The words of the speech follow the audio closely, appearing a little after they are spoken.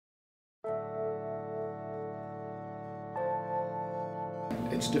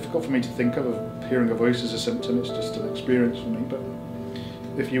It's difficult for me to think of hearing a voice as a symptom. It's just an experience for me. But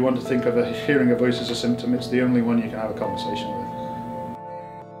if you want to think of hearing a voice as a symptom, it's the only one you can have a conversation with.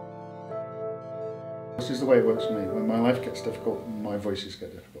 This is the way it works for me. When my life gets difficult, my voices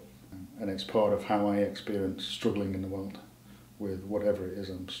get difficult. And it's part of how I experience struggling in the world with whatever it is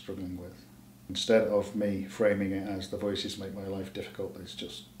I'm struggling with. Instead of me framing it as the voices make my life difficult, it's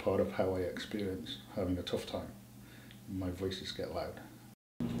just part of how I experience having a tough time. My voices get loud.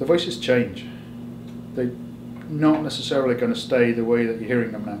 The voices change. They're not necessarily going to stay the way that you're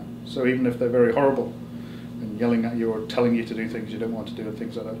hearing them now. So even if they're very horrible and yelling at you or telling you to do things you don't want to do and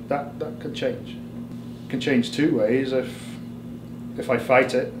things like that, that can change. It can change two ways. If I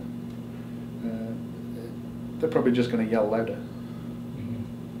fight it, they're probably just going to yell louder.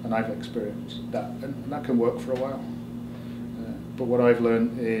 And I've experienced that, and that can work for a while. But what I've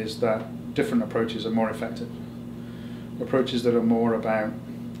learned is that different approaches are more effective. Approaches that are more about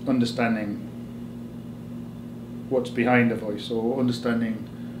understanding what's behind a voice, or understanding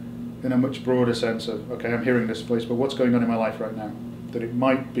in a much broader sense of, okay, I'm hearing this voice, but what's going on in my life right now? That it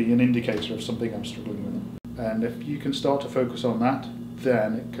might be an indicator of something I'm struggling with. And if you can start to focus on that,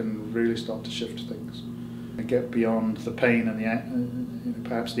 then it can really start to shift things and get beyond the pain and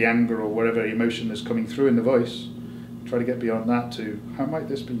perhaps the anger or whatever emotion is coming through in the voice. Try to get beyond that to, how might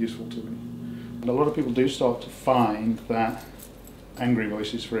this be useful to me? And a lot of people do start to find that angry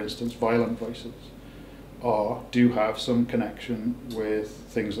voices, for instance, violent voices, do have some connection with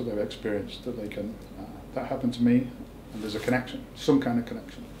things that they've experienced, that they can, that happened to me, and there's a connection, some kind of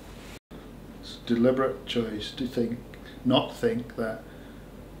connection. It's a deliberate choice to not think that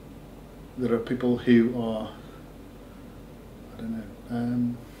there are people who are, I don't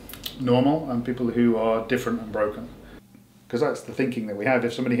know, normal and people who are different and broken. Because that's the thinking that we have.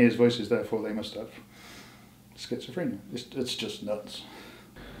 If somebody hears voices, therefore they must have schizophrenia. It's just nuts.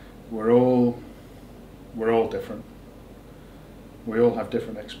 We're all different. We all have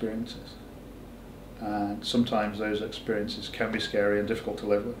different experiences. And sometimes those experiences can be scary and difficult to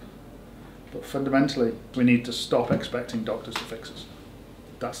live with. But fundamentally, we need to stop expecting doctors to fix us.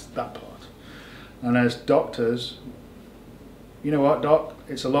 That's that part. And as doctors, you know what, doc?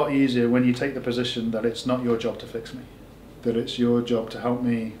 It's a lot easier when you take the position that it's not your job to fix me. That it's your job to help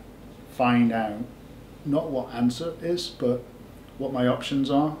me find out not what answer is, but what my options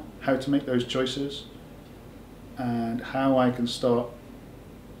are, how to make those choices, and how I can start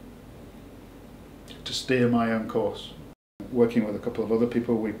to steer my own course. Working with a couple of other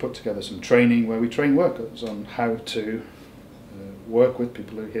people, we put together some training where we train workers on how to work with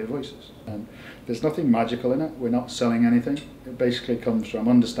people who hear voices. And there's nothing magical in it. We're not selling anything. It basically comes from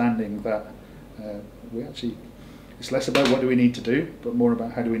understanding that it's less about what do we need to do, but more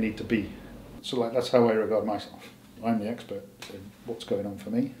about how do we need to be. So that's how I regard myself. I'm the expert in what's going on for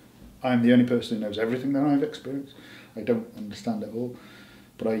me. I'm the only person who knows everything that I've experienced. I don't understand it all,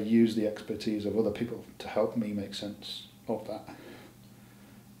 but I use the expertise of other people to help me make sense of that.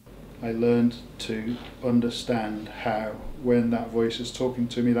 I learned to understand how, when that voice is talking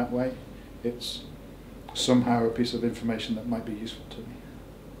to me that way, it's somehow a piece of information that might be useful to me.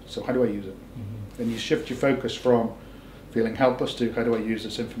 So how do I use it? Mm-hmm. And you shift your focus from feeling helpless to, how do I use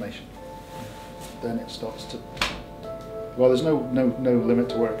this information? Then it starts to, well, there's no limit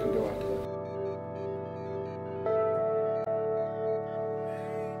to where it can go after.